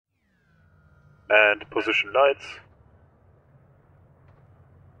And position lights.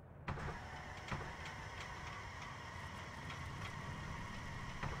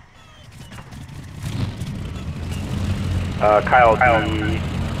 Kyle,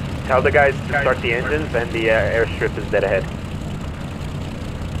 tell the guys to start the engines and the airstrip is dead ahead.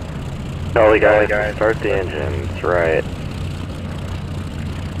 Tell the guys, start the engines, right.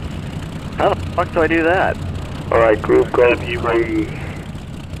 How the fuck do I do that? Alright, group go E1.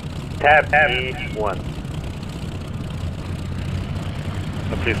 Tab E1.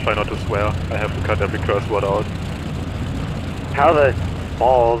 Please try not to swear. I have to cut every curse word out. How the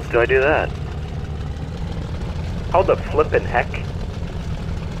balls do I do that? How the flippin' heck?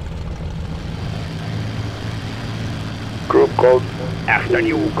 Group Gold. After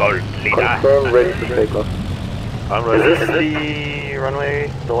you, Gold Leader. Confirm, ready to take off. I'm ready. Is this the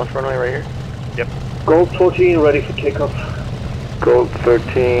runway, the left runway right here? Yep. Gold 14, ready for takeoff. Gold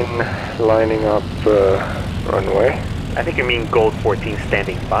 13, lining up runway. I think you mean Gold 14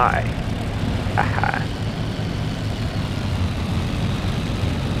 standing by. Aha.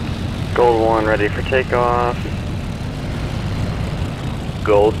 Gold 1 ready for takeoff.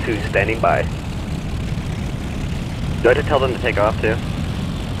 Gold 2 standing by. Do I have to tell them to take off too?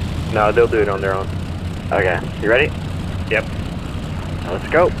 No, they'll do it on their own. Okay, you ready? Yep. Let's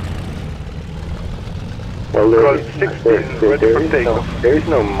go. Well, there is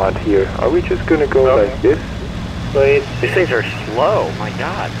no mud here. Are we just gonna go like this? Wait. These things are slow, my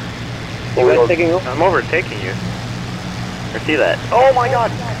god. You guys taking off? I'm overtaking you. I see that. Oh my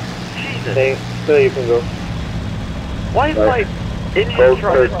god! Jesus! Hey, so you can go. Why is my engine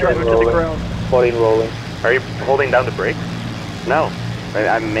trying to drive into the ground? 14 rolling. Are you holding down the brakes? No.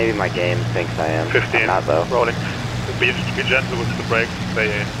 Maybe my game thinks I am. 15. I'm not though. Rolling. Be gentle with the brakes.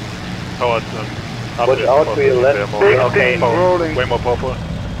 They powered Watch out for your left. Okay, rolling. Way more powerful.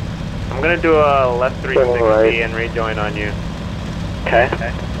 I'm gonna do a left 360 right. and rejoin on you. Okay.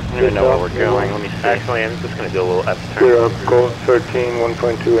 I don't even know where we're going. Let me see. Actually, I'm just gonna do a little F turn. We're up, Gold 13,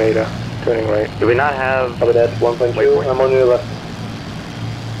 1.2 ADA. Turning right. Do we not have... Cover that, 1.2, I'm on your left.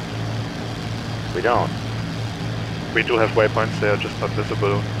 We don't. We do have waypoints, they are just not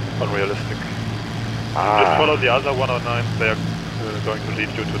visible, unrealistic. Just follow the other 109, they are going to lead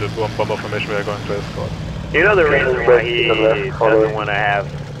you to the bomber formation we are going to escort. You know the reason why he doesn't want to have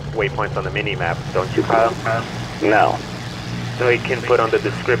waypoints on the mini-map, don't you, Kyle? No. So he can put on the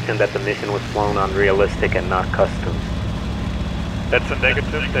description that the mission was flown on realistic and not custom. That's a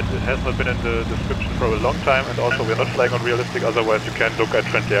negative, that it has not been in the description for a long time, and also we're not flying on realistic, otherwise you can look at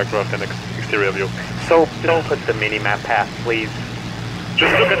friendly aircraft and exterior view. So don't put the mini-map path, please.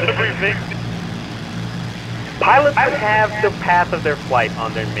 Just look at the briefing. Pilots should have the path of their flight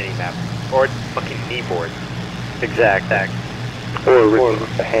on their mini-map, or fucking keyboard. Exact. Or written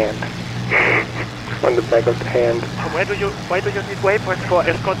with the hand. On the back of the hand. Why do you need waypoints for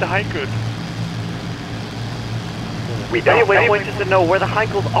escort the Heinkel? We don't. Waypoints just to know where the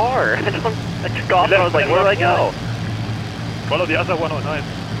Heinkels are. I took off and I was like, where do I go? Follow the other 109.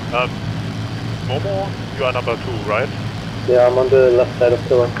 Momo, you are number 2, right? Yeah, I'm on the left side of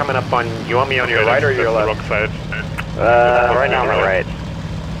the one. Coming up on, you want me on your right or your left? The wrong side. Right now I'm on the right.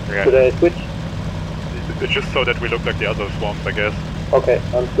 Should I switch? It's just so that we look like the other swarms, I guess. Okay,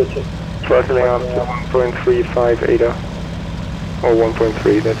 I'm switching. Throttling up to 1.35 ADA. Or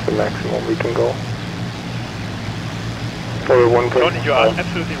 1.3, that's the maximum we can go. Or 1.5. Tony, you are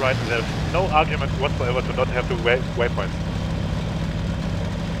absolutely right. There's no argument whatsoever to not have the waypoints.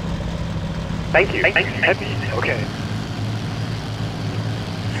 Thank you. Happy? Okay.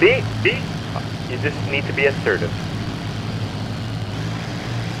 See? You just need to be assertive.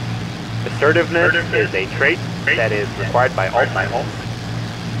 Assertiveness is a trait that is required by all pilots.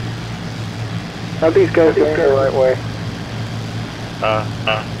 How these guys going the right way?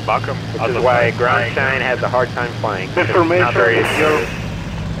 Marcom. Which is why ground shine has a hard time flying. Information, Not very you're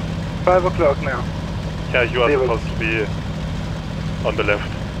 5 o'clock now. Yeah, you are supposed to be on the left.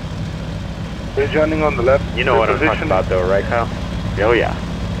 We're joining on the left. You know what I'm talking about though, right, Kyle? Oh yeah.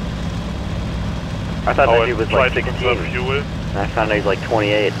 I thought that dude was try like to 16. conserve fuel. And I found out he's like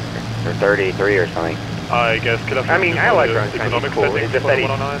 28 or 33 or something. I guess Killerfliege. I mean, I like ground shine. Economic He's cool. settings It's just for that the he's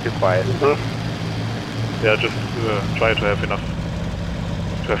 109. too quiet. Yeah, just try to have enough.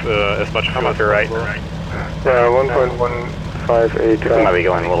 To have as much fuel as right. possible. Yeah, 1.158. This might be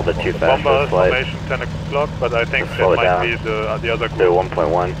going a little bit too fast for Bomber this flight. formation 10 o'clock, but I think Let's that slow it might down. be the other Do group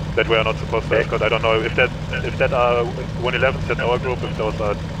 1.1. that we are not supposed to escort. I don't know if that are 111s, that's our group. If those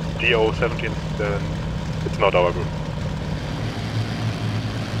are GO17s, then it's not our group.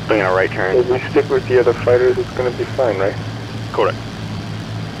 Doing a right turn. If we stick with the other fighters, it's gonna be fine, right? Correct.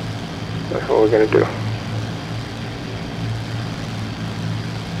 That's what we're gonna do.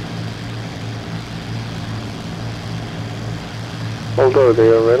 Although they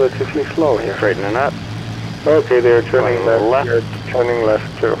are relatively slow here. Straightening up. Okay, they're turning left. Left. They're turning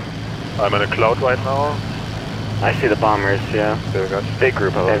left too. I'm in a cloud right now. I see the bombers, yeah. There we go. Big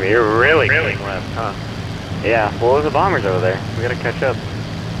group of them. You're really turning left, huh? Yeah, well, there's the bombers over there. We gotta catch up.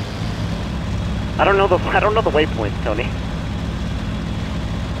 I don't know the waypoints, Tony.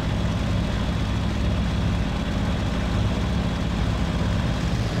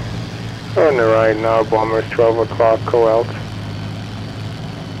 On the right now, bombers 12 o'clock, go out.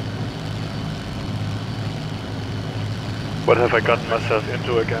 What have I gotten myself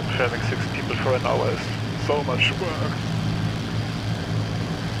into again? Filming 6 people for an hour is so much work.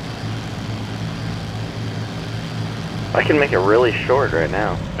 I can make it really short right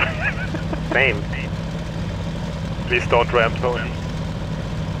now. Same. Please don't ram Tony.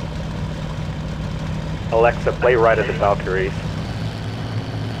 Alexa, play Ride of the Valkyries.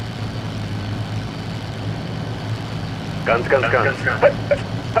 Guns, guns, guns.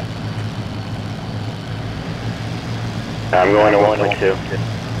 I'm going to 1.2.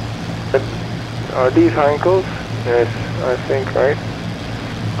 Are these Heinkels? Yes, I think, right?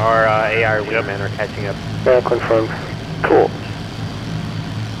 Our AR wingmen are catching up. Yeah, confirmed. Cool.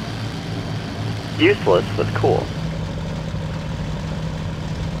 Useless, but cool.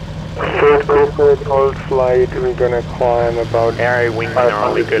 First corporate hold flight, we're gonna climb about... AI wingmen are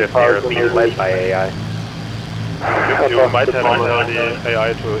only good if they're being led by AI. You might have to tell the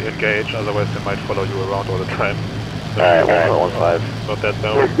AI to engage, otherwise they might follow you around all the time. Alright, 1.15. Not that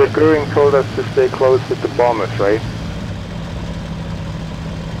no. Yes, the Goering told us to stay close with the bombers, right?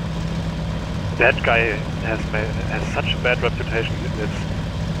 That guy has such a bad reputation, it's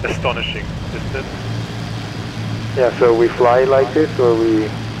astonishing, isn't it? Yeah, so we fly like this, or we...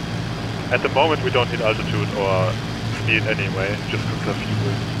 At the moment we don't need altitude or speed anyway, just conserve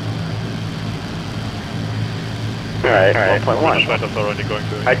fuel. Alright, 1.1. Fighters are already going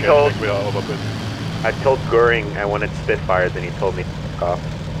to I told- we are overbid. I told Goering I wanted Spitfires and he told me to fuck off.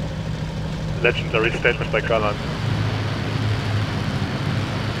 Legendary statement by Garland.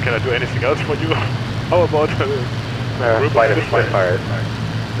 Can I do anything else for you? How about a group Flight of of Spitfires.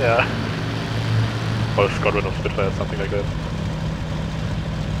 Yeah. Or a squadron of Spitfires, something like that.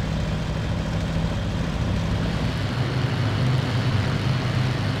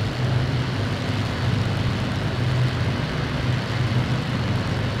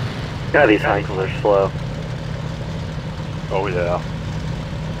 God, these Heinkels are slow. Oh yeah.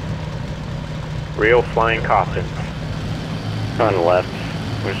 Real flying coffins. On the left.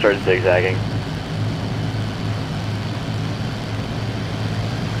 We're gonna start zigzagging.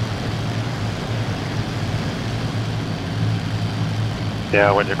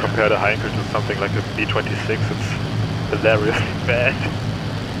 Yeah, when you compare the Heinkel to something like a B-26, it's hilariously bad.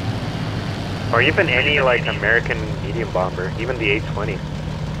 Or even any like American medium bomber, even the A-20.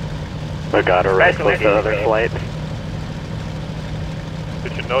 I got her right close to the other flight.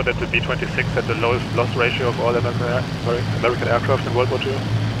 Did you know that the B-26 had the lowest loss ratio of all American aircraft in World War II?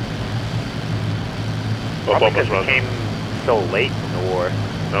 Or Probably bombers, because it rather. came so late in the war.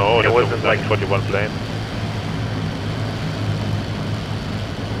 No, it that wasn't was like 41 plane.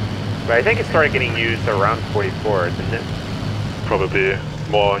 But I think it started getting used around 44, didn't it? Probably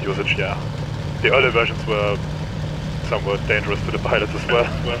more usage, yeah. The early versions were somewhat dangerous to the pilots as well.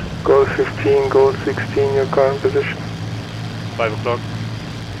 Goal 15, goal 16, your current position. 5 o'clock,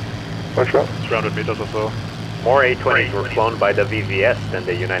 Watch out. 300 meters or so. More A-20s were flown by the VVS than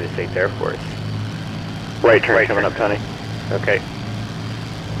the United States Air Force. Right turn coming up, Tony. Okay.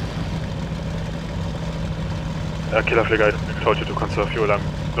 Killerfliege, I told you to conserve fuel. I'm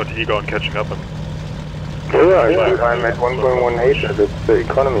not eager on catching up. Yeah, I'm at 1.18, that's the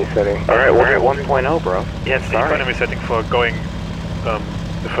economy setting. Alright, we're at 1.0, bro. Yeah, it's the economy setting for going the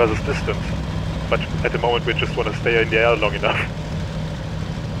furthest distance. But at the moment we just want to stay in the air long enough.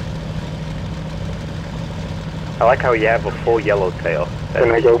 I like how you have a full yellow tail.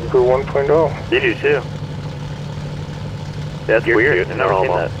 Can I go to 1.0? You do too. That's weird. I've never seen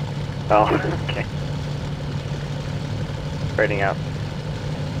that. Oh, okay. Spreading out.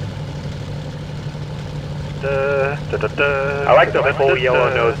 I like the full yellow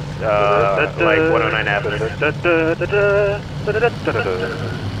nose, like 109F.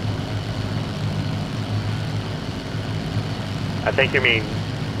 I think you mean.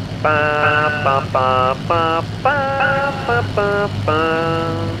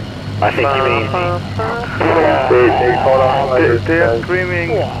 I think you mean. They call out fighters. They're screaming.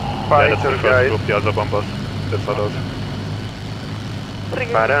 Yeah, that's the first group, the other bombers. That's not us. Such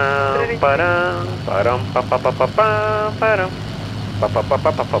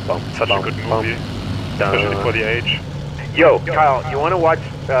a good movie, especially for the age. Yo, Kyle, you want to watch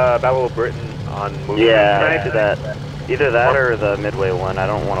Battle of Britain on movie Yeah, tonight? that. Either that or the Midway one. I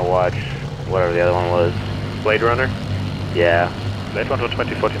don't want to watch whatever the other one was. Blade Runner? Yeah. Late one to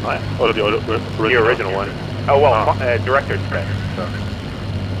 2049, or the original one. Oh, well, director's cut. So.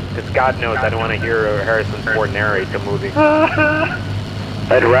 Because God knows I don't want to hear Harrison Ford narrate the movie.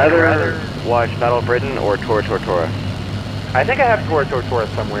 I'd rather watch Battle of Britain or Tora Tora. I think I have Tora Tora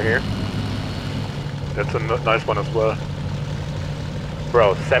somewhere here. That's a nice one as well.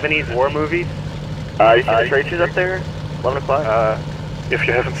 Bro, 70s war movies? You see the tracers up there? 11 o'clock? If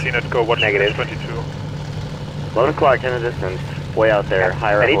you haven't seen it, go watch Negative. 22. 11 o'clock in the distance. Way out there.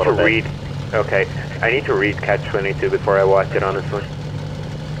 Higher up I a need to little bit. read. Okay, I need to read Catch 22 before I watch it, honestly.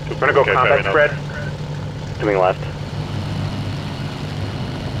 We're gonna go Okay, combat fair enough. spread. Doing left.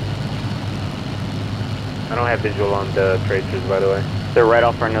 I don't have visual on the tracers, by the way. They're right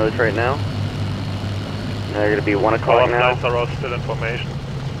off our nose right now. They're gonna be 1 All o'clock of now. flights are all still in formation.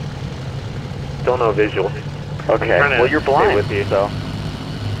 Still no visual. Okay, trying to well you're stay blind, with you. so.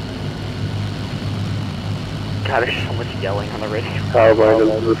 God, there's so much yelling on the radio. How about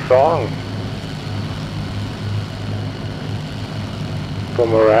the song? For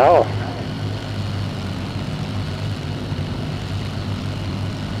morale.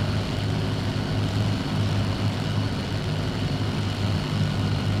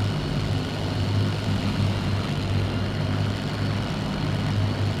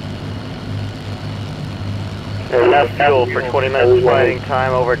 Enough fuel for 20 minutes fighting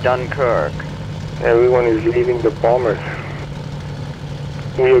time over Dunkirk. Everyone is leaving the bombers.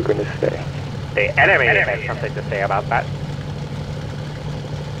 We are gonna stay. The enemy has something to say about that.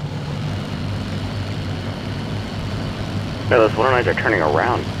 No, those 109s are turning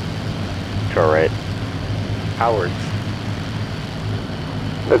around. To our right. Cowards.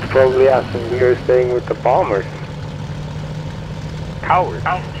 That's probably us, and we are staying with the bombers. Cowards.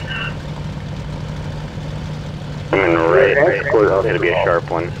 I'm in the right. It's gonna be a sharp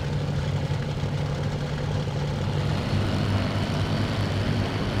one.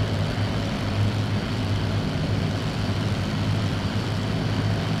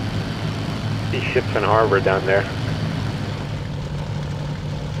 These ships in harbor down there.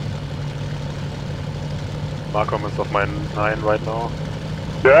 Marcom is off my 9 right now.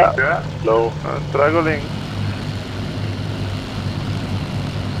 Yeah. Low. Struggling.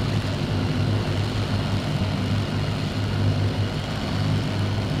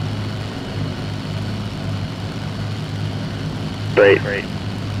 Great.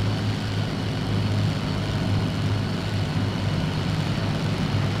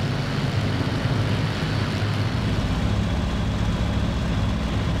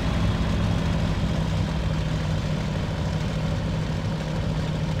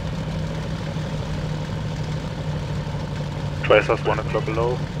 Tracers 1 o'clock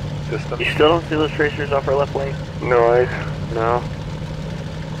below. Distance. You still don't see those tracers off our left wing? Noise. No.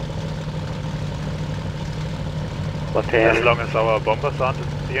 Left hand. As long as our bombers aren't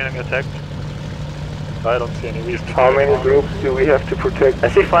being attacked, I don't see any reason to. How many groups do we have to protect? I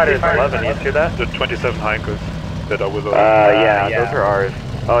see fighters 11, you see that? The 27 Heinkels that are with us. Yeah, those are ours.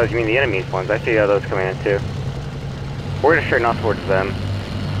 Oh, you mean the enemy's ones? I see those coming in too. We're gonna straighten off towards them.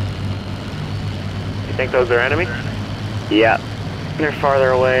 You think those are enemies? Yeah. They're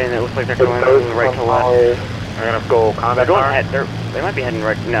farther away and it looks like they're going from right to left. We're gonna go They're combat going power? they might be heading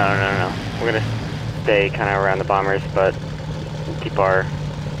right. No. We're gonna stay kind of around the bombers, but keep our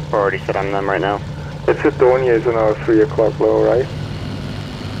priority set on them right now. It's Estonia is on our 3 o'clock low, right?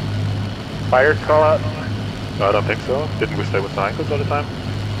 Fighters call out? No, I don't think so. Didn't we stay with the Heinkels all the time?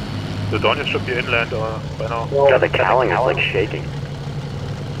 The Dornier should be inland by now. God, the cowling is like shaking.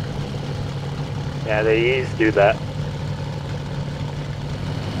 Yeah, they used to do that.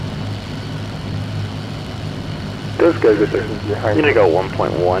 Those guys are definitely behind. I'm gonna go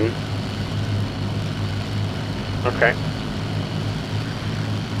 1.1. Okay.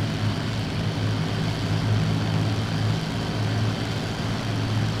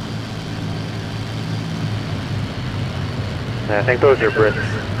 Yeah, I think those are Brits.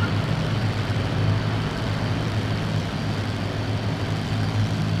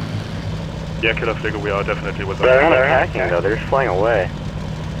 Yeah, Killerfliege, we are definitely with They're not us. attacking though, they're just flying away.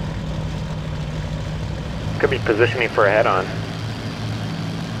 Could be positioning for a head-on.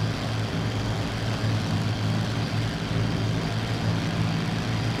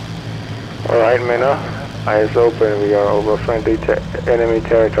 Alright, Minna. Eyes open. We are over friendly enemy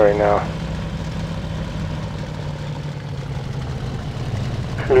territory now.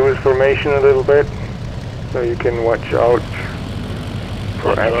 with formation a little bit, so you can watch out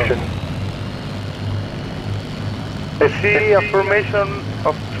for action. I see a formation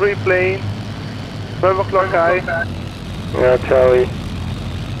of 3 planes. 12 o'clock high. Yeah, Charlie.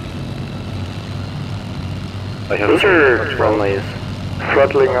 Those are friendlies.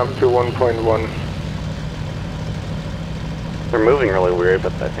 Throttling up to 1.1. They're moving really weird,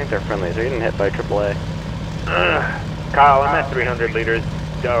 but I think they're friendlies. They're getting hit by AAA. Kyle, I'm at 300 liters,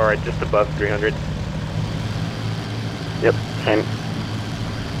 or just above 300. Yep, same.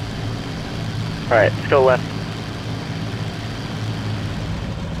 Alright, let's go left.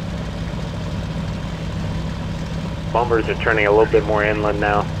 Bombers are turning a little bit more inland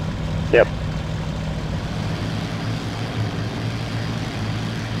now. Yep.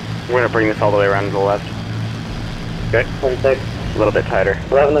 We're gonna bring this all the way around to the left. Okay. 26. A little bit tighter.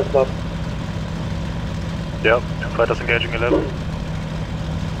 11 o'clock. Yep, fighters engaging 11.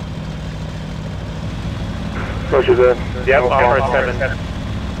 Roger that. Yep, no bomber bombers. 7.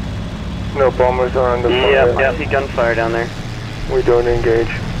 No bombers are under fire. Yep, see gunfire down there. We don't engage.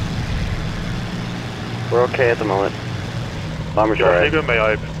 We're okay at the moment. Bombers are alright. May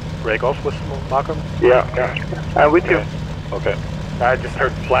I break off with Marcom? Yeah. I'm with you. Okay. I just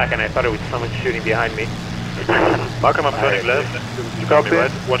heard flak and I thought it was someone shooting behind me. Marcom, I'm turning left. You got me Copy.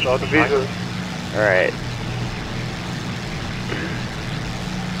 right. Watch out. Visual. Alright.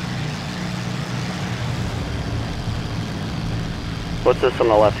 What's this on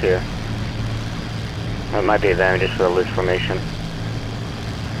the left here? That might be them just for a loose formation.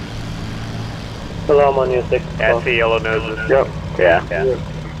 Alarm on your 6 Yeah, I see yellow noses. Yep. Yeah.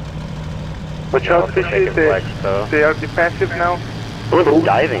 Watch out, Fishyyy, Taking flex, though. they are defensive now. Someone's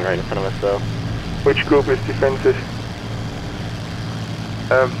diving right in front of us though. Which group is defensive?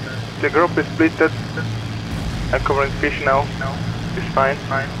 The group is splitted. I'm covering fish now. It's fine.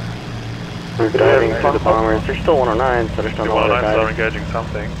 We're diving through the bombers. There's still 109s, so there's The no other 109s are guys. engaging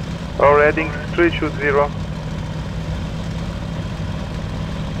something. Our heading 3-0.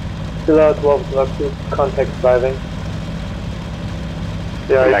 Still out 12 o'clock to contact driving.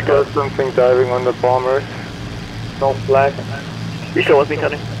 Yeah, I Back saw up. something diving on the bombers. No flag. You still with me,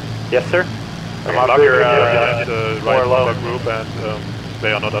 Tony? Yes, sir. I'm up up here, here behind the right more low. bomber group, and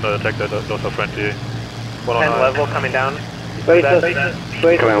they are not under attack. Those are friendly. 10 109. level coming down. Straight That-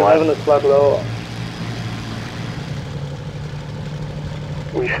 straight Coming 11 o'clock low.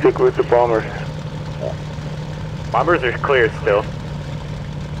 We stick with the bombers. Bombers are clear still.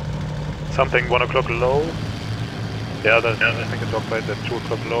 Something 1 o'clock low. Yeah, I think it's Dogfight at 2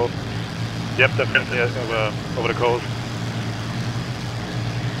 o'clock low. Yep, definitely over the coast.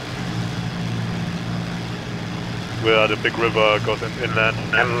 Where the big river goes inland.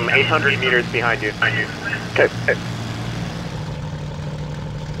 I'm 800 meters behind you. Okay.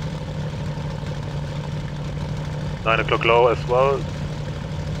 9 o'clock low as well.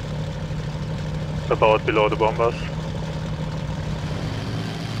 About below the bombers.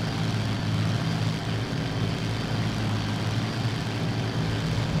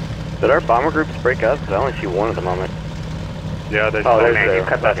 Did our bomber groups break up? 'Cause I only see one at the moment. Yeah, they Oh, there's man, the- you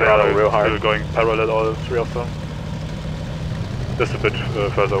cut that they throttle are real hard. still going parallel, all 3 of them. Just a bit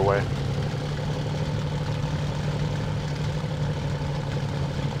further away.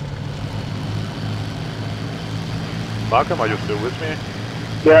 Marcom, are you still with me?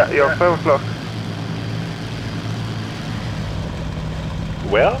 Yeah, you're 5 o'clock.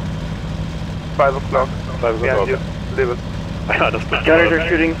 Where? 5 o'clock. 5 Yeah, o'clock. you leave it. I understood. Gunners are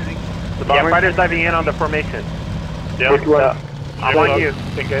shooting the Yeah, bombers. fighters diving in on the formation. Yeah. Which one? I'm on you.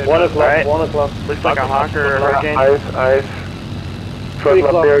 Engage. 1 o'clock, Alright. 1 o'clock. Looks like a hawk or a hurricane. Eyes.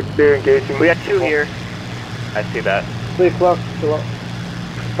 Throttle up there, they're engaging. We got 2 here. I see that. 3 o'clock, still up.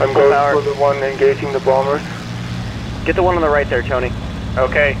 I'm full going power. for the one engaging the bombers. Get the one on the right there, Tony.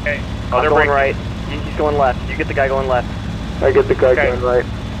 Okay. I'm Other going break. right. He's going left. You get the guy going left. I get the guy Okay. going right.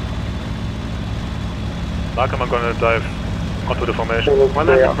 Marcom, I'm gonna dive onto the formation. One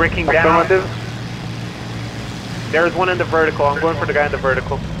that's breaking down. Affirmative. There's one in the vertical. I'm going for the guy in the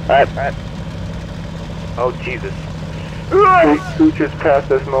vertical. Alright. Oh, Jesus. Who just passed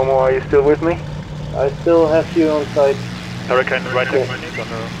us, Momo? Are you still with me? I still have you on site. Hurricane right next to me.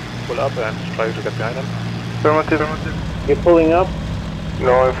 Gonna pull up and try to get behind him. Affirmative. You're pulling up.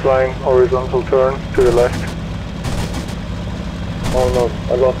 No, I'm flying horizontal turn to the left. Oh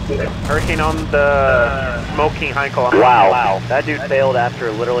no, I lost you. Hurricane on the smoking Heinkel. Wow. That dude failed after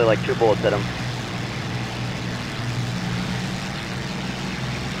literally like 2 bullets hit him.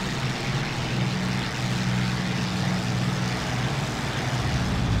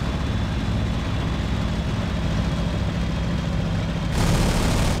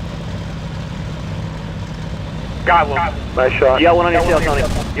 Got one. Nice shot. You got one on your tail, Tony.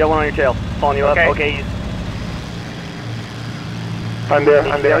 You got one on your tail. Following you up. Okay, he's I'm there,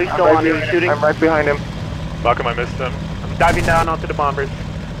 I'm there. He's still on you, shooting. I'm right behind him. Marcom, I missed him. I'm diving down onto the bombers.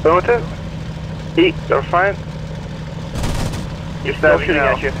 Don't it? You're fine? He's still shooting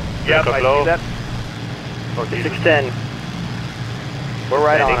at you. Yep, I see that. Oh, Jesus. 610. We're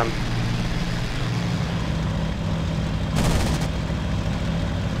right on him.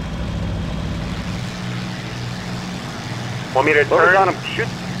 Want me to Whoever's turn? on him, shoot.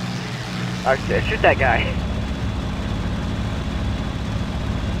 Shoot that guy.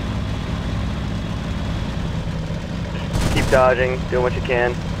 Keep dodging, doing what you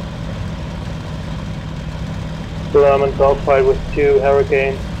can. So I'm in Dogfight with 2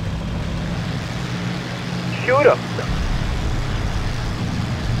 Hurricane. Shoot him.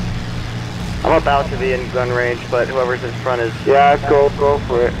 I'm about to be in gun range, but whoever's in front is... Yeah, go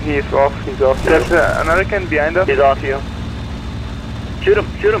for it. He's off you. There's an American behind us. He's off you. Shoot him,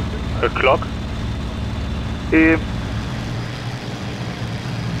 shoot him. A clock? He's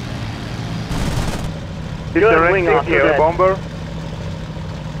Good wing off directing your the head. bomber.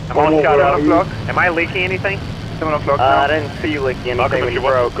 I'm on shot 7 o'clock. Am I leaking anything? 7 o'clock I now. didn't see you licking Marcom, anything if when you you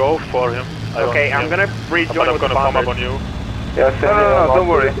want broke. to go for him. Okay, I'm gonna rejoin I'm with the gonna form up bombers. on you. Yeah, send No, don't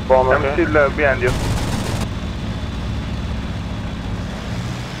worry. The bomber. I'm still behind you.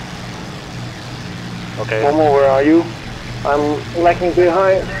 Okay. Momo, where are you? I'm lagging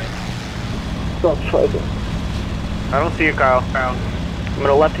behind. Dogfighter. I don't see you, Kyle. I'm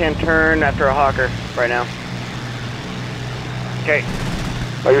gonna left-hand turn after a hawker right now. Okay.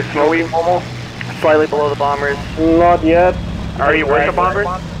 Are you smoking, Momo? Slightly below the bombers. Not yet. Are you with the bombers?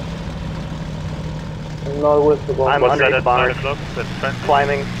 I'm not with the bomb. I'm What's underneath that the at 9 bombers. o'clock? That's friendly.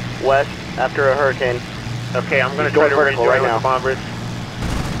 Climbing west after a hurricane. Okay, I'm gonna He's try going to vertical rejoin right with now. the bombers.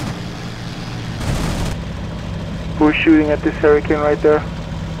 Who's shooting at this hurricane right there?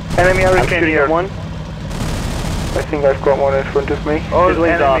 Enemy I'm Hurricane shooting here. at one. I think I've got one in front of me. All His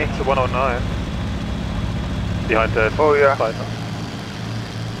wing's enemy. It's a 109. Behind that Oh, yeah. fighter.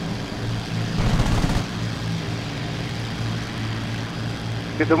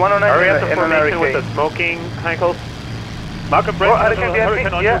 It's the 109 Are we at the in an formation with Hurricane. the smoking, Heinkel? Marcom, break. Oh, Hurricane behind me.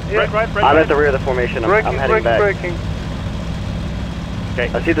 Hurricane on Yeah, you. yeah. Break I'm right. at the rear of the formation. I'm heading back. Breaking.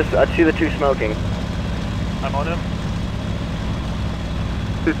 I see the two smoking. I'm on him.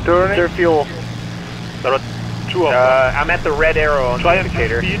 He's turning. Their fuel. There are 2 of them. I'm at the red arrow on Try the and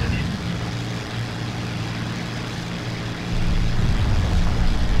indicator. speed.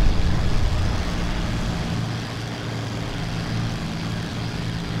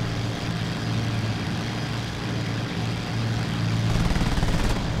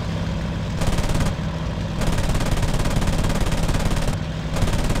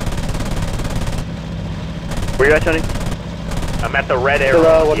 Where you at, Tony? I'm at the red arrow Killer,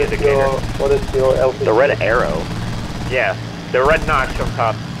 on what the is indicator. your LP? The red arrow. Yeah, the red notch on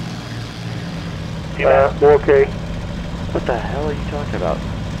top. See that? Okay. What the hell are you talking about?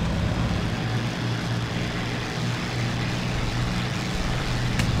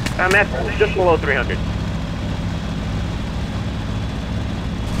 I'm at just below 300.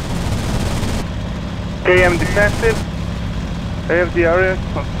 Okay, I'm defensive. I have the area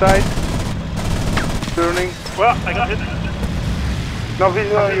on site. Turning. Well, I got hit. No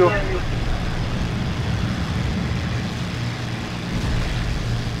vision on you.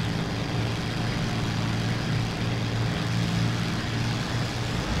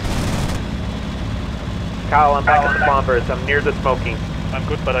 Kyle, I'm back at the bombers. I'm near the smoking. I'm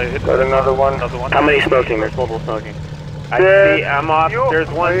good, but I hit Got another one. another one. How many smoking? There's multiple smoking. I see, I'm off. You- There's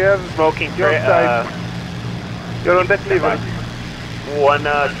one I have smoking. your side. You're on that level. One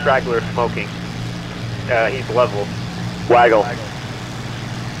straggler smoking. He's level. Waggle.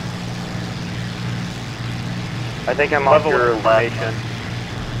 I think I'm off Level your left. information.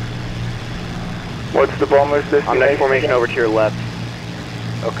 What's the bomber's On next destination? formation over to your left.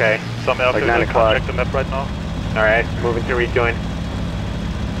 Okay. Some airfield, Like 9 I can't o'clock. check the map right now. Alright, moving to rejoin.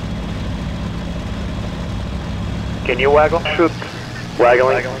 Can you waggle? Shoot.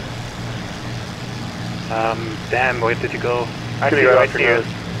 Waggling. Damn, where did you go? I Should see be you, right I off see your you.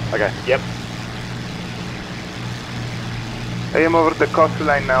 nose. Okay. Yep. I am over the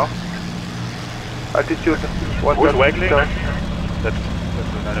coastline now. Altitude. Who's waggling? That's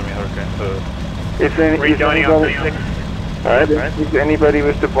an enemy hurricane. Rejoining on 36. Is anybody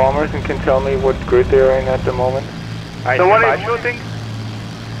with the bombers and can tell me what grid they're in at the moment? Alright, The one stand is by. shooting.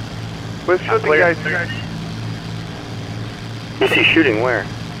 We're shooting, clear. guys. You see shooting where?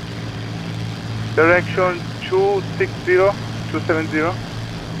 Direction 260, 270.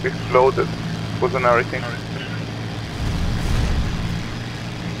 Exploded. Was an hurricane.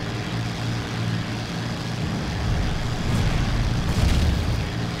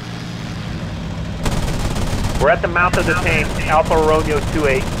 We're at the mouth of the Thames, Alpha Romeo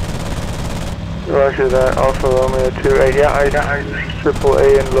 28. Roger that, Alpha Romeo 28. Yeah, I triple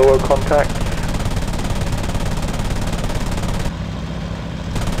A in lower contact.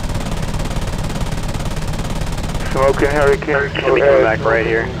 Smoking Hurricane. Should be coming back right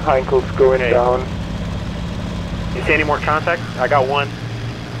here. Heinkel's going down. You see any more contact? I got one.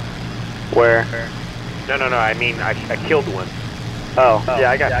 Where? No, I mean, I killed one. Oh,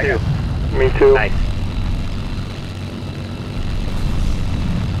 yeah, I got two. Me too. Nice.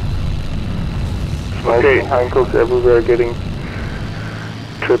 Smoking Heinkel's everywhere getting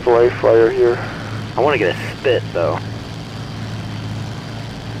triple A fire here. I want to get a spit, though.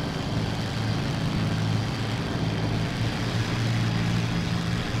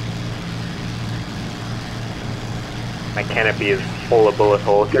 My canopy is full of bullet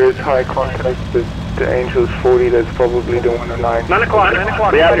holes. There's high contact with the Angels 40, that's probably the 109. 9 o'clock.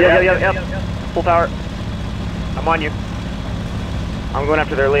 Yep. Full power. I'm on you. I'm going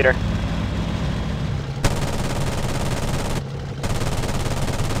after their leader.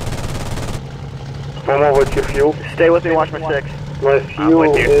 Momo, what's your fuel? Stay with me, watch my 6. My fuel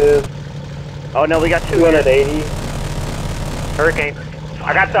with you. is Oh no, we got two. 280. Hurricane.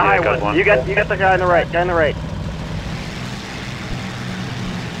 I got the high one. You got the guy on the right.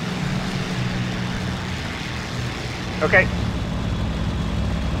 Okay.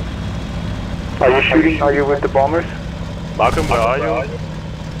 Are you shooting? Are you with the bombers? Marcom, where are you?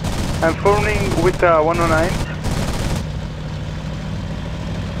 I'm forming with 109.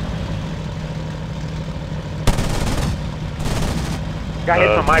 Got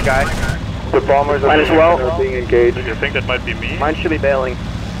hit from my guy. The bombers Mine as well. are being engaged. Do you think that might be me? Mine should be bailing.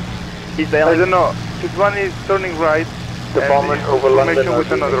 He's I bailing. don't know. This one is turning right. The and bombers in over London formation are with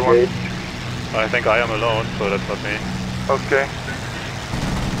being another one. engaged. I think I am alone, so that's not me. Okay.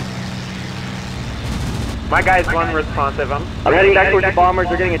 My guy's unresponsive. I'm heading back towards the bombers.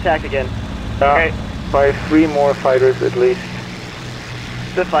 They're getting attacked again. Okay. By 3 more fighters at least.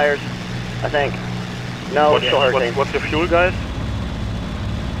 Spitfires, I think. No, it's still Hurricane. What's your fuel, guys?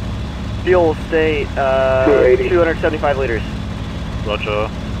 Fuel state 280. 275 liters. Roger.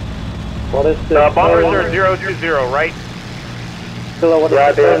 What is the Bombers are 020, right? Killer, what is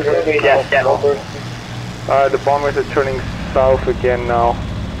Yeah, the they're- current location yes, of yes. bombers? The bombers are turning south again now.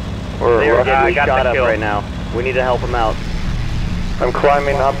 Or They are roughly. getting got shot the up kill. right now. We need to help them out. I'm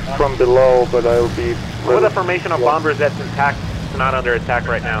climbing up from below, but I'll be... With a formation of bombers that's intact, not under attack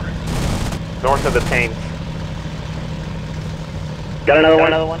right now. North of the Thames. Got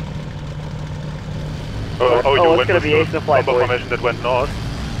another one? Oh, Oh, you it's went gonna with be the ace in the flight, bomber boys. formation that went north.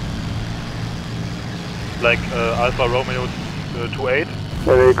 Like Alpha Romeo 28.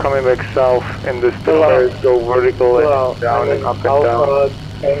 Yeah, they're coming back south, and the Spitfires go vertical Well, and down and up and down. Alpha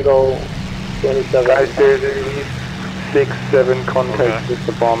Tango 27. Guys, there's at least 6-7 contacts Okay. with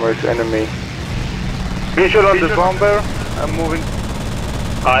the bombers enemy. Visual on the bomber. I'm moving.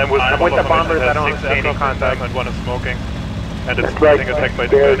 I'm with the bombers, I that don't has see 6 any aircraft contact. and one is smoking. And it's It's like getting attacked by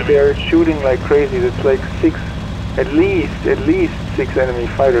 2 they're enemies. shooting like crazy. It's like at least 6 enemy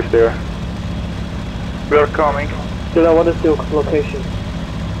fighters there. We are coming. Killer, what is your location?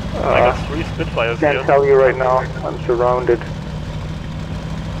 I got 3 Spitfires Can't here. tell you right now. I'm surrounded.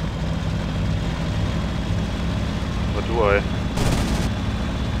 What do I?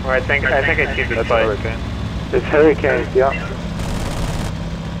 Or I think I achieved the That's fight. Hurricane. It's Hurricanes, yeah.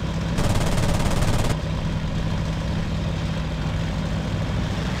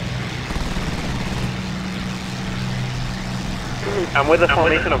 I'm with a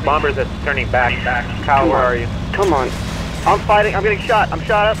formation of bombers that's turning back. Kyle, where are you? Come on. I'm fighting. I'm getting shot. I'm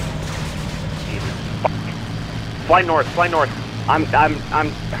shot up. Fly north. I'm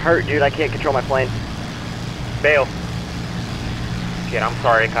hurt, dude. I can't control my plane. Bail. Shit, I'm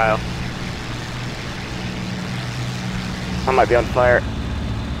sorry, Kyle. I might be on fire.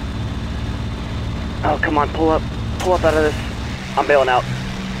 Oh, come on. Pull up out of this. I'm bailing out.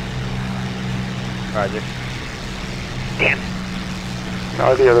 Roger. Damn.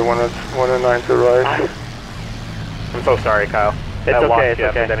 Now the other 109's arrived. I'm so sorry, Kyle. It's I okay, lost it's you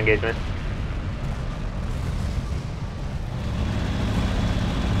after okay. that engagement.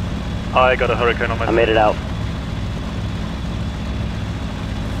 I got a Hurricane on my I made it out.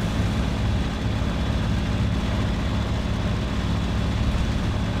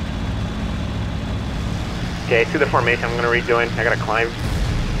 Okay, see the formation. I'm gonna rejoin. I gotta climb.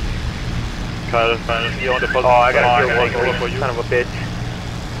 Kyle, you're on the positive. Oh, I gotta over kill for you. son of a bitch.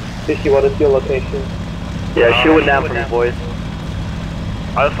 Fishyyy, what is your location? Yeah, shoot it down for me, boys.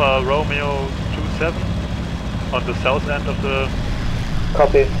 Alpha Romeo 27 on the south end of the...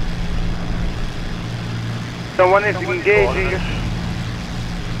 Copy. Someone is engaging.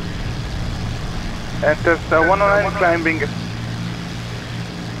 And there's 109 climbing.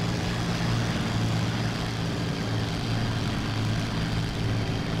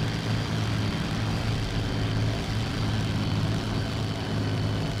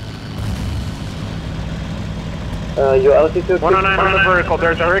 Your altitude? 109 on the vertical.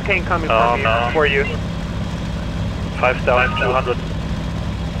 There's a hurricane coming for you. 5,200.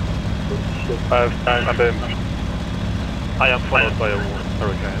 I am followed by a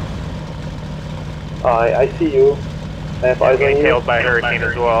hurricane. I see you. I have eyes on Getting you. tailed by a hurricane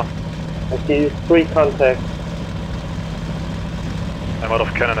as well. I see 3 contacts. I'm out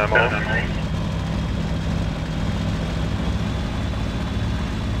of cannon ammo.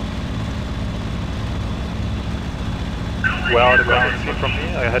 Where are the guns seen from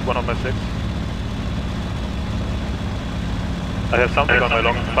me? I had one on my 6. I have something on my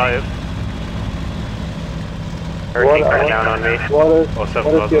long 5. Hurricane coming down on me. What Or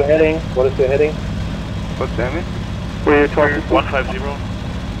 7 is your heading? What is your heading? What's that mean? Where are you talking to? 150.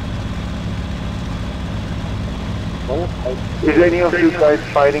 Is any of you guys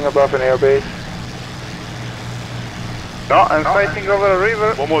fighting above an airbase? No, I'm fighting over a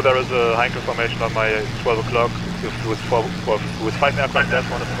river. Momo, there is a Heinkel formation on my 12 o'clock with 5 aircraft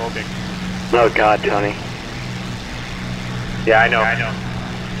left, one is smoking. Oh god, Tony. Yeah, I know.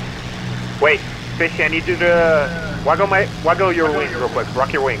 Wait, Fishyyy, I need you to waggle your wings real quick.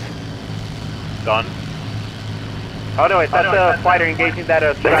 Rock your wings. Done. Oh no, that's a fighter engaging that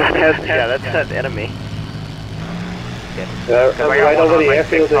Yeah, that's an enemy. I'm right over the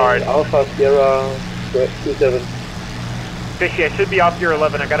airfield in hard. Alpha Sierra 27. Fishyyy, I should be off your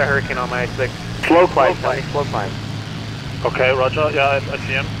 11. I got a hurricane on my 6. Slow climb, Tony, slow climb. Okay, roger. Yeah, I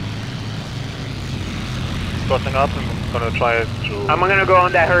see him. Crossing up. I'm gonna try to... I'm gonna go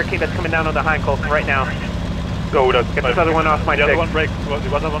on that hurricane that's coming down on the Heinkel right now. Go, get this other one off my the 6.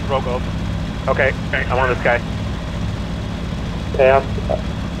 The other one broke off. Okay, I'm on this guy. I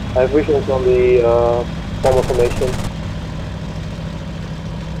have visions on the bomber formation.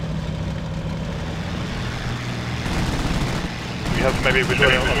 You have maybe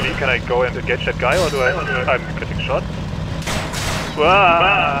visual on me. Can I go and engage that guy, or do I'm getting shot?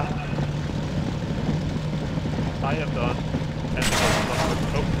 Wah! I am done. And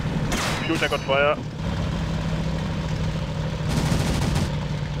nope. Fuel tank on fire.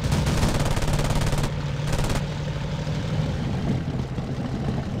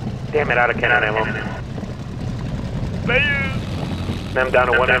 Damn it, out of cannon ammo. I'm down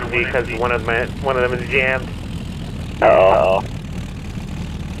to 1 MG because one of them is jammed. Uh-oh.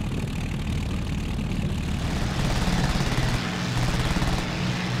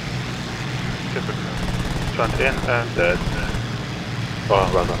 Turned in and dead. Oh,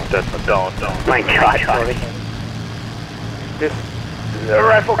 rather not dead, but down. My god, Tony. This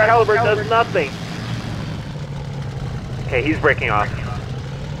rifle caliber does nothing. Okay, he's breaking off.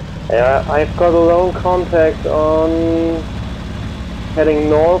 Yeah, I've got a lone contact on heading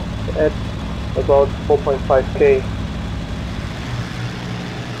north at about 4.5k.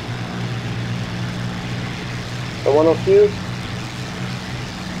 So one of you?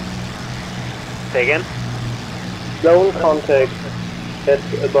 Say again? Lone contact at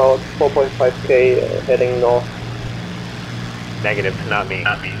about 4.5k heading north. Negative, not me.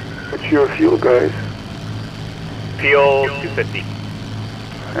 What's your fuel, guys? Fuel 250.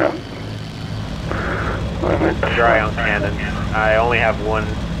 Yeah. I'm at Dry on cannon. I only have 1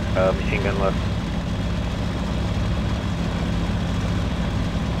 machine gun left.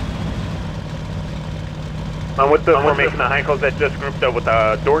 I'm with the formation of Heinkels that just grouped up with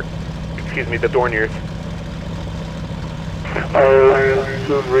the Dorniers. I'll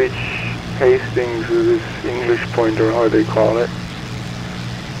soon reach Hastings with this English pointer, how they call it.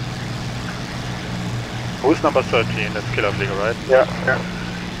 Who's number 13? That's Killerfliege, right? Yeah.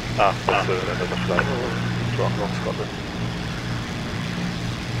 Ah, that's another flight. Wrong Scotland.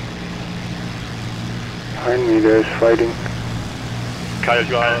 Behind me there's fighting. Kyle,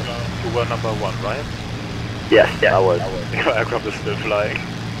 you were number 1, right? Yes, I was. Your aircraft is still flying.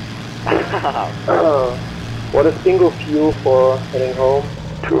 What is single fuel for heading home?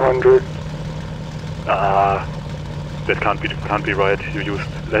 200. That can't be right. You used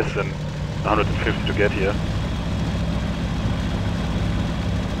less than 150 to get here.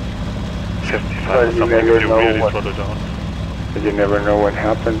 75 But or you something never if you know really what- throttle down. But you never know what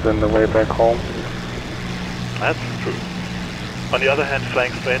happens on the way back home. That's true. On the other hand,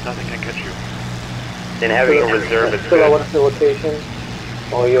 flying straight, nothing can catch you. And having a reserve is So good. what's the location?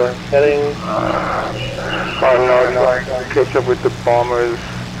 Or you're heading? I'm not catch up with the bombers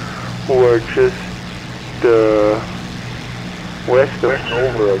who are just west of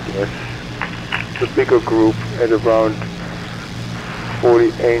Momo, I guess. The bigger group at around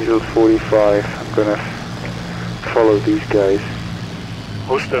 40 Angels 45. I'm gonna follow these guys.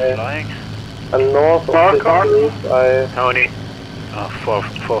 Who's still flying? And north of the group, Tony.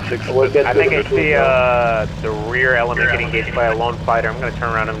 4-6. I think I see the rear element getting engaged by a lone fighter. I'm going to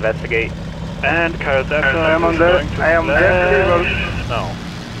turn around and investigate. And Kyle Delta I am on that. I am that No.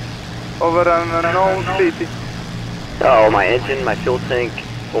 over an unknown city. Oh, my engine, my fuel tank.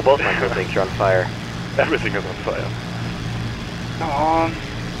 Well, both my fuel tanks are on fire. Everything is on fire. Come on.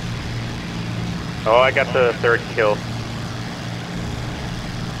 Oh, I got the third kill.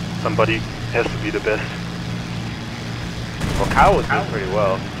 Somebody has to be the best. Well, Kyle was doing pretty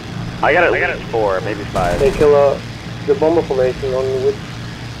well. I got at least 4, maybe 5. Hey, Killer, the bomber formation on which...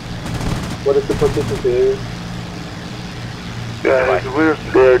 What is the position to you? Yeah, we're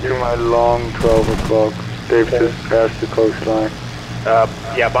there to my long 12 o'clock. They've just passed the coastline.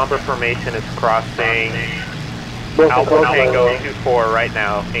 Yeah, bomber formation is crossing Both Alpha coastline, Tango right? 2-4 right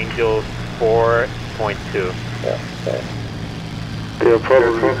now. Angels 4.2. Yeah, okay. They're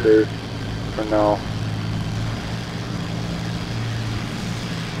probably there for now.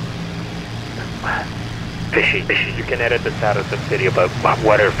 Fishyyy, you can edit this out of the video, but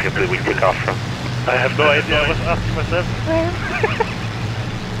what airfield did we take off from? I have no idea. I was asking myself.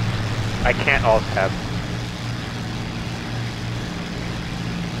 I can't alt tab.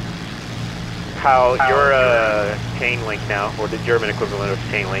 How you're chain link now, or the German equivalent of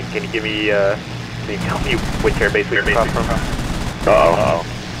chain link? Can you give me? Can you tell me which airbase we took off from? Uh-oh.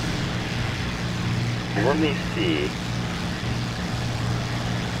 Let me see.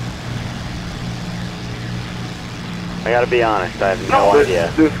 I gotta be honest, I have no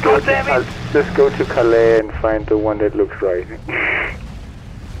idea. Just go to Calais and find the one that looks right.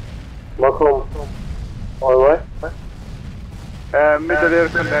 Marcom, alright? Middle air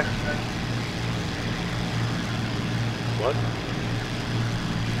connection. What?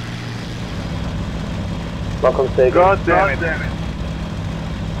 Marcom taken. God damn it.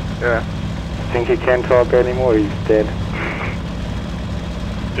 Yeah. I think he can't talk anymore, he's dead.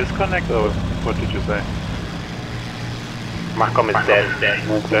 Disconnect or what did you say? Marcom is dead.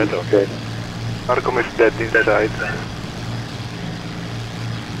 Dead, okay. Dead. Marcom is dead inside.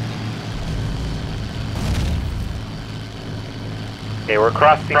 Okay, we're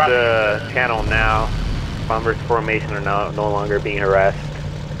crossing the channel now. Bombers formation are no longer being harassed.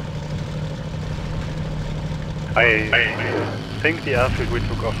 I think the airfield we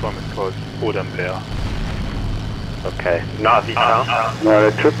took off from is called Odembeer. Okay, not Visan. No,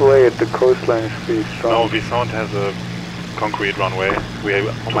 the AAA at the coastline is pretty No, strong. Vicente has a concrete runway. We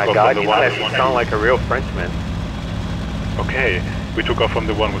Oh took my off god, from you the one. actually sound like a real Frenchman. Okay, we took off from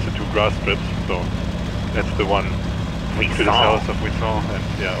the one with the 2 grass strips, so that's the one to the south of Vicente and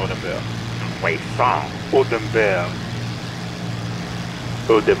yeah, Odembeer. Odembeer.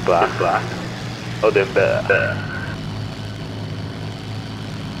 Odembeer.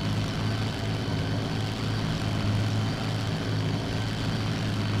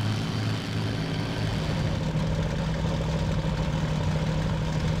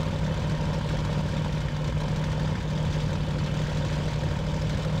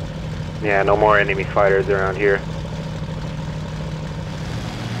 Yeah, no more enemy fighters around here.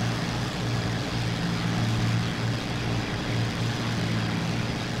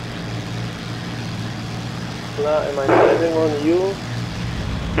 Am I diving on you?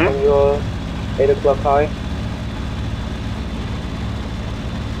 On your 8 o'clock high?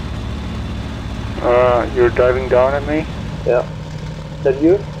 You're diving down at me? Yeah. Is that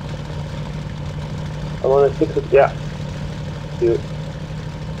you? I'm on a 6 o'clock. Yeah. You.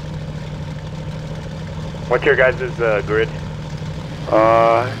 What's your guys' grid?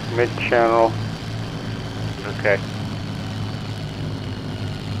 Mid-channel. Okay.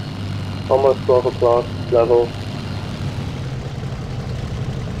 Almost 12 o'clock level.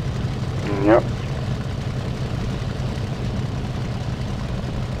 Yep.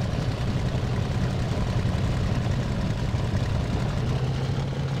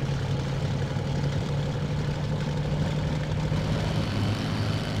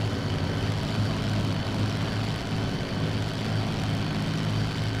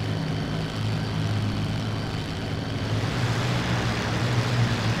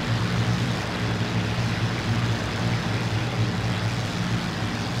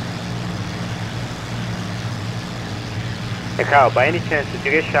 Hey Kyle, by any chance, did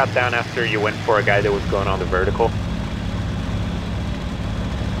you get shot down after you went for a guy that was going on the vertical?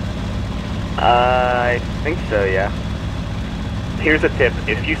 I think so, yeah. Here's a tip.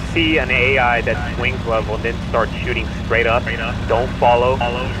 If you see an AI that swings level and then starts shooting straight up, don't follow,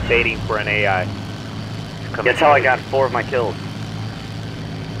 keep waiting for an AI. That's how I got 4 of my kills.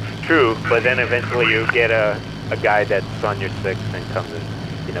 True, but then eventually you get a guy that's on your 6 and comes and,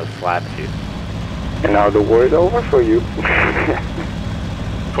 you know, slaps you. And now the war is over for you.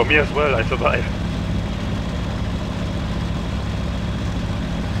 For me as well, I survived.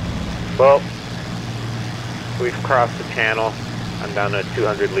 Well, we've crossed the channel. I'm down to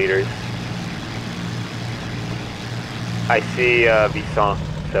 200 liters. I see Visson,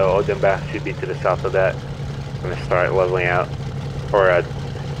 so Odemba should be to the south of that. I'm gonna start leveling out, or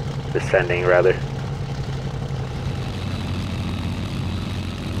descending rather.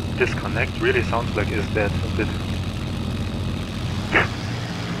 Disconnect really sounds like is dead a bit.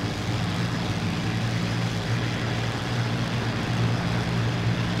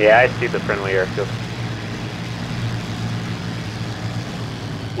 Yeah, I see the friendly airfield.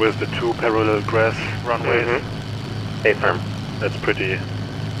 With the 2 parallel grass runways. Stay firm. That's pretty.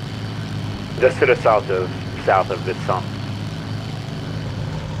 Just to the south of Visson.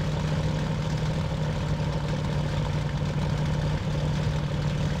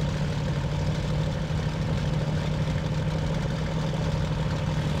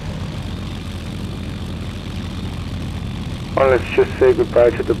 Well, let's just say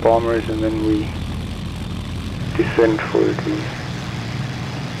goodbye to the bombers and then we descend for the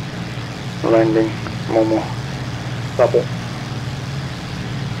landing, Momo. Stop it.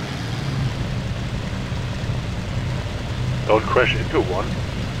 Don't crash into one.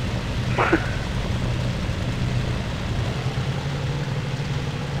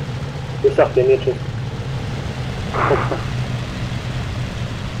 Wystarczy, mieczy.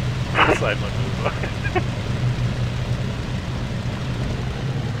 Side maneuver.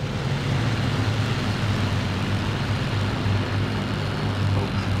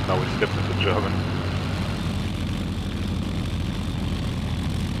 Oops, now we stepped into German.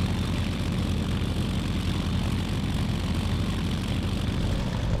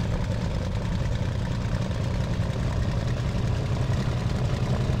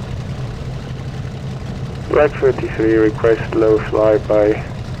 Black 33 request low flyby.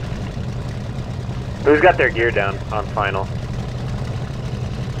 Who's got their gear down on final?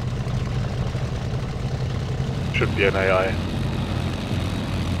 Should be an AI.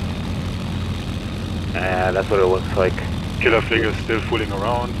 That's what it looks like. Killerfliege is still fooling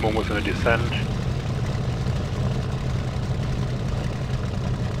around. Momo's in a descent.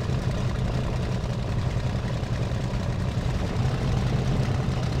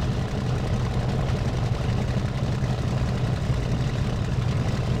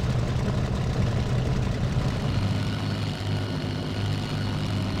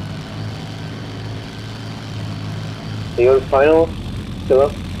 Are you on final? Still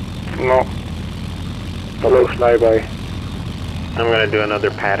up? No. Low flyby. I'm gonna do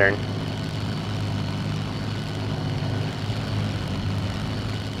another pattern.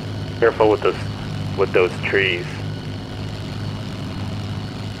 Careful with those trees.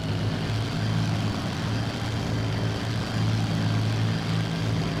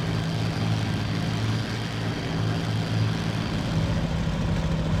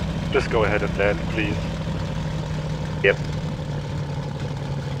 Just go ahead and land, please. Yep.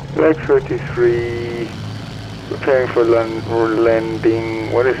 Black 33 preparing for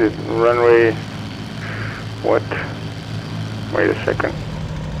landing. What is it? Runway. What? Wait a second.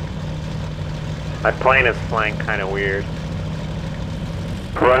 My plane is flying kind of weird.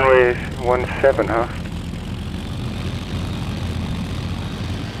 Runway 17, huh?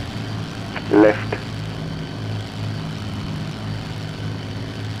 Left.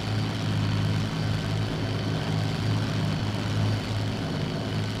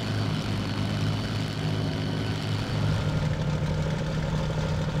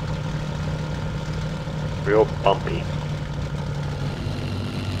 Real bumpy.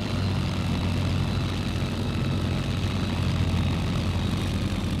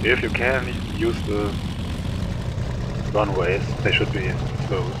 If you can, use the runways. They should be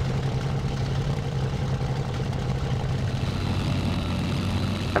closed.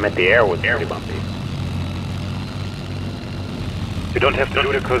 I'm at the air with pretty bumpy. You don't have to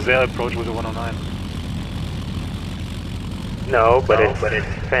do the Corsair approach with the 109. No, but it's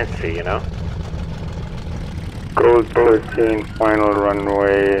fancy, you know? Gold 13, final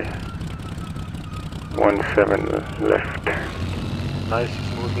runway 17 left. Nice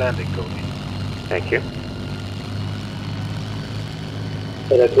smooth landing, Cody. Thank you.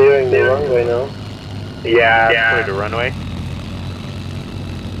 So they're clearing the runway now. Yeah, clear the runway.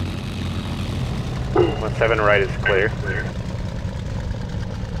 17 right is clear.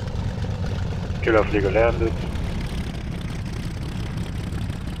 Killerfliege landed.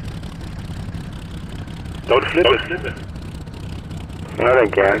 Don't flip it. Not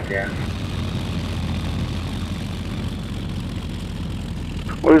again.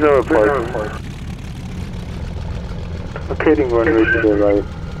 Where's our partner? Locating runway to the right.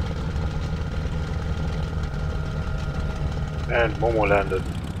 And Momo landed.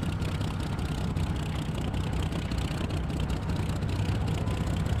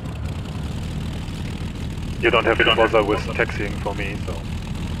 You don't have to bother with taxiing for me, so...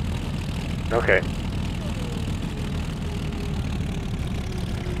 Okay.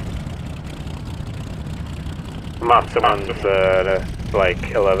 Mom, someone's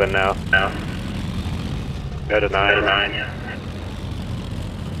like 11 now. Yeah, that's 9, yeah.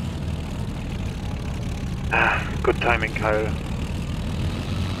 Good timing, Kyle.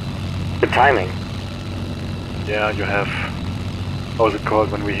 Good timing. Yeah, you have... How's it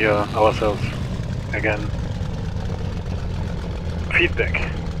called when we hear ourselves again?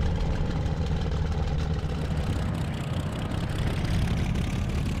 Feedback.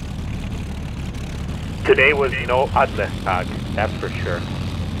 Today was no Adlestag, that's for sure.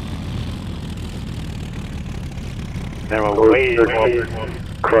 There are way more...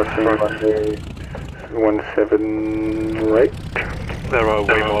 Crossing runway 17 right. There are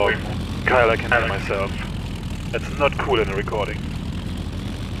way more... Kyle, I can hear myself. That's not cool in a recording.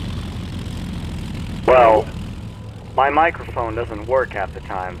 Well, my microphone doesn't work half the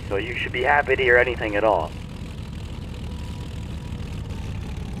time, so you should be happy to hear anything at all.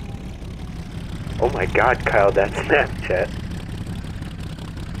 Oh my god, Kyle, that's Snapchat.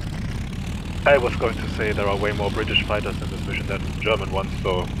 I was going to say there are way more British fighters in this mission than German ones,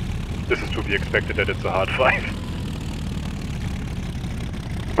 so this is to be expected that it's a hard fight.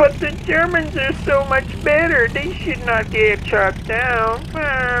 But the Germans are so much better, they should not get chopped down.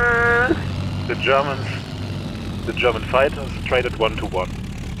 The German fighters traded 1-to-1.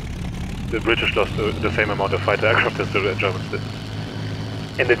 The British lost the same amount of fighter aircraft as the Germans did.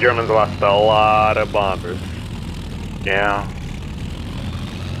 And the Germans lost a lot of bombers. Yeah.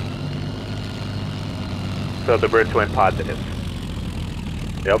 So the Brits went positive.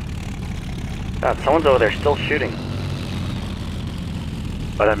 Yep. God, someone's over there still shooting.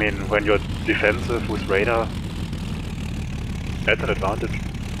 But I mean, when you're defensive with radar, that's an advantage.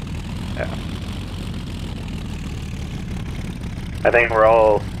 Yeah. I think we're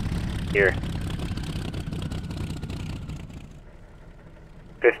all here.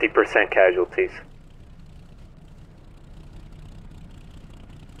 50% casualties.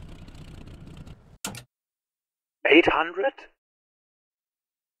 $800?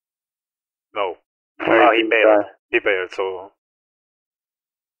 No. Oh, he bailed. He bailed, so...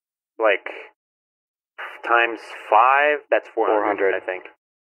 Like, times 5, that's 400, I think.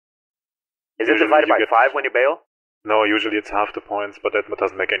 Is it Usually divided you by get- 5 when you bail? No, usually it's half the points, but that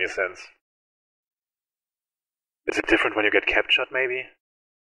doesn't make any sense. Is it different when you get captured, maybe?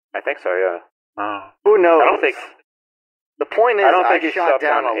 I think so, yeah. Oh. Who knows? I don't think... The point is, I don't think I he shot subbed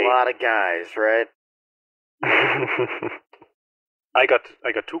down on a 8. lot of guys, right? I got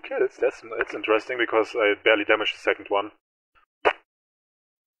 2 kills. That's interesting because I barely damaged the second one.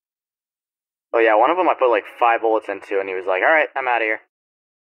 Oh yeah, one of them I put like 5 bullets into, and he was like, "All right, I'm out of here."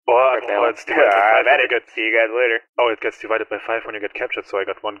 Or it's divided by 5 when you get... See you guys later. Oh, it gets divided by 5 when you get captured, so I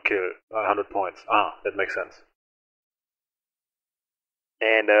got 1 kill, 100 points. Ah, that makes sense.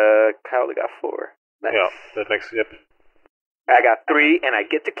 And Kyle got 4. Nice. Yeah, that makes... Yep. I got 3, and I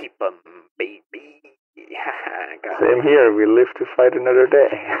get to keep them, baby. Same here, we live to fight another day.